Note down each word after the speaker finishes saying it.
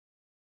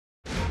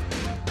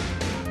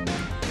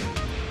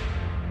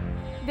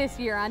This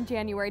year on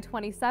January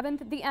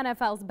 27th, the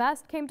NFL's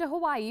best came to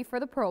Hawaii for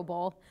the Pro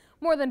Bowl.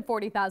 More than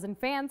 40,000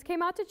 fans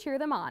came out to cheer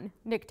them on.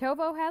 Nick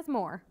Tovo has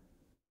more.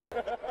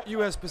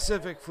 U.S.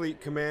 Pacific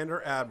Fleet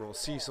Commander Admiral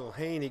Cecil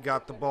Haney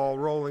got the ball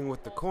rolling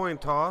with the coin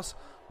toss,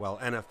 while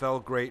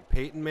NFL great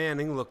Peyton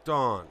Manning looked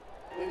on.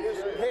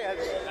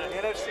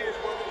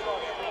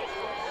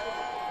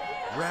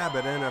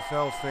 Rabid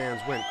NFL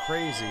fans went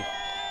crazy,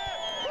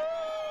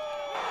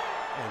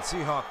 and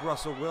Seahawk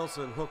Russell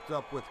Wilson hooked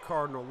up with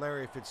Cardinal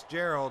Larry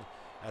Fitzgerald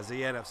as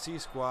the NFC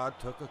squad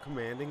took a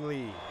commanding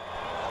lead.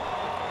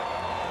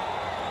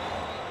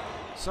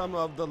 Some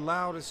of the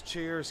loudest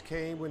cheers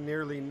came when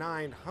nearly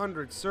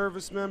 900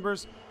 service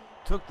members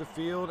took the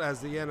field as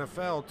the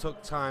NFL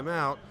took time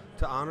out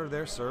to honor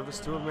their service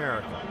to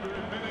America.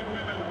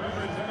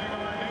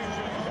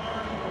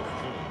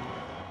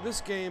 This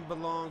game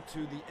belonged to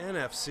the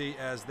NFC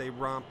as they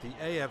romped the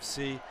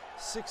AFC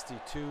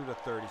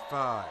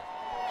 62-35.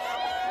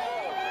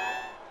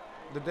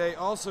 The day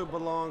also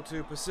belonged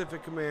to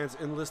Pacific Command's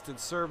enlisted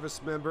service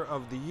member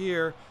of the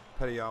year,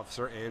 Petty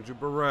Officer Andrew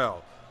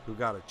Burrell, who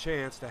got a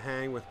chance to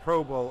hang with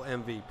Pro Bowl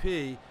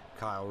MVP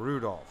Kyle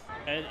Rudolph.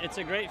 It's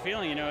a great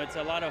feeling, you know, it's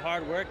a lot of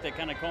hard work that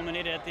kind of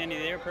culminated at the end of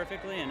the year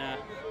perfectly, and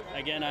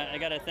again, I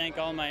got to thank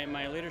all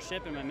my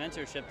leadership and my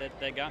mentorship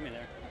that got me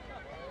there.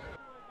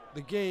 The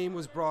game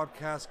was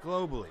broadcast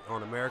globally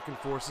on American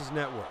Forces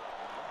Network,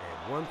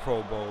 and one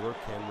Pro Bowler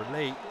can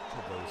relate to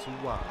those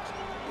who watched.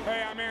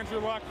 Hey, I'm Andrew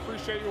Luck.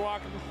 Appreciate you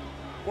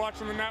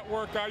watching the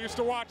network. I used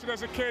to watch it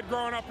as a kid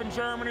growing up in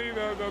Germany,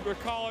 the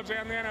college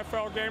and the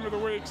NFL game of the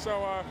week.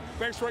 So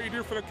thanks for what you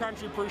do for the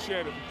country.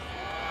 Appreciate it.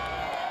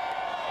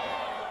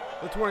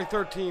 The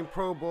 2013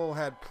 Pro Bowl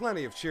had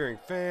plenty of cheering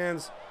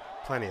fans,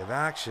 plenty of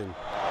action,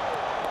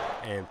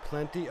 and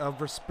plenty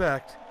of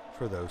respect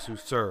for those who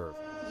serve.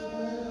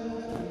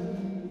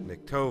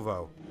 Nick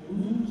Tovo,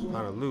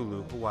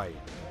 Honolulu, Hawaii.